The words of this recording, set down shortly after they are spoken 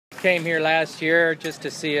came here last year just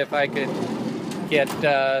to see if I could get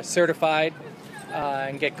certified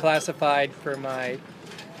and get classified for my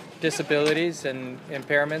disabilities and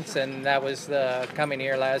impairments, and that was coming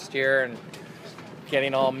here last year and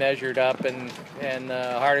getting all measured up, and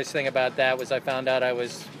the hardest thing about that was I found out I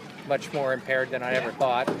was much more impaired than I ever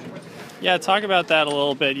thought. Yeah, talk about that a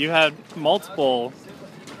little bit. You had multiple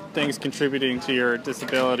things contributing to your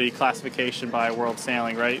disability classification by World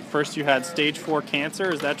Sailing, right? First you had stage 4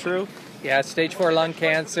 cancer, is that true? Yeah, stage 4 lung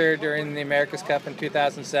cancer during the America's Cup in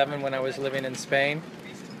 2007 when I was living in Spain,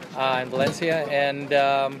 in Valencia, and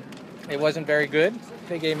it wasn't very good.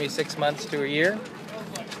 They gave me 6 months to a year.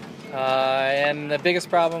 And the biggest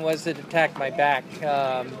problem was it attacked my back.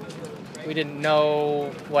 We didn't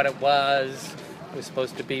know what it was. It was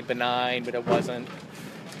supposed to be benign, but it wasn't.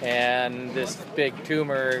 And this big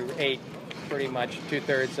tumor ate pretty much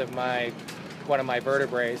 2/3 of one of my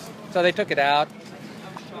vertebrae. So they took it out,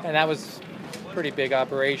 and that was a pretty big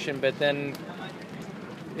operation, but then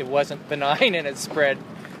it wasn't benign and it spread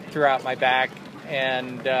throughout my back,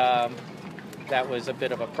 and that was a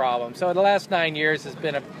bit of a problem. So the last 9 years has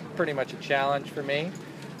been pretty much a challenge for me.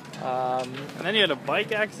 And then you had a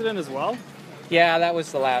bike accident as well? Yeah, that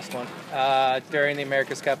was the last one. During the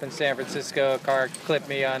America's Cup in San Francisco, a car clipped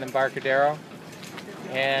me on Embarcadero,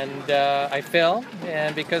 and I fell,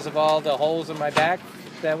 and because of all the holes in my back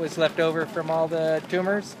that was left over from all the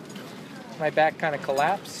tumors, my back kind of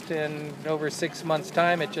collapsed, and over 6 months'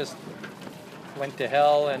 time it just went to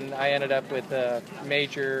hell, and I ended up with a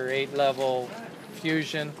major 8-level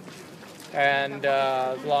fusion and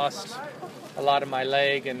lost a lot of my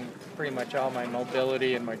leg and pretty much all my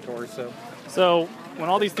mobility in my torso. So when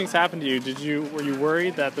all these things happened to you, were you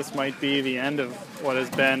worried that this might be the end of what has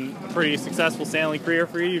been a pretty successful sailing career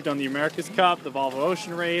for you? You've done the America's Cup, the Volvo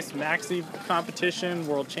Ocean Race, Maxi competition,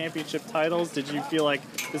 World Championship titles. Did you feel like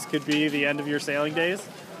this could be the end of your sailing days?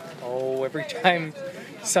 Oh, every time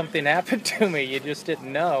something happened to me, you just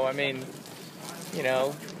didn't know. I mean, you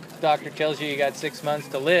know, doctor tells you got 6 months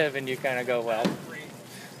to live, and you kind of go, well,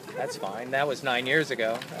 that's fine. That was 9 years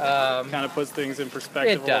ago. Kind of puts things in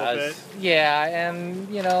perspective a little bit. Yeah,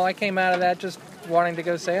 and, you know, I came out of that just wanting to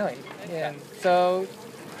go sailing. And so,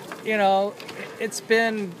 you know, it's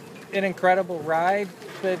been an incredible ride,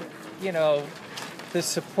 but, you know, the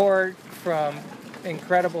support from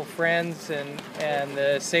incredible friends and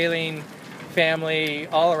the sailing family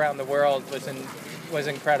all around the world was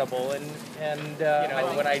incredible. And you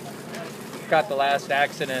know, when I got the last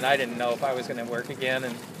accident, I didn't know if I was going to work again,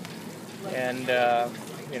 and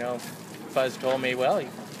you know, Buzz told me, well,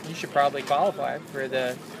 you should probably qualify for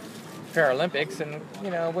the Paralympics. And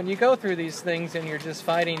you know, when you go through these things and you're just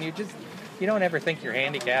fighting, you don't ever think you're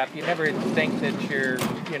handicapped. You never think that you're,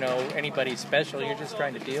 you know, anybody special. You're just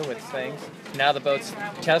trying to deal with things. Now the boat's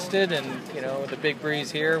tested, and you know, the big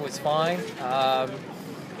breeze here was fine,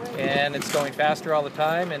 and it's going faster all the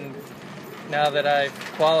time. And now that I've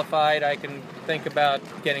qualified, I can think about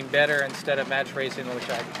getting better instead of match racing, which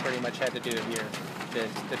I pretty much had to do here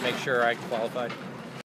to make sure I qualified.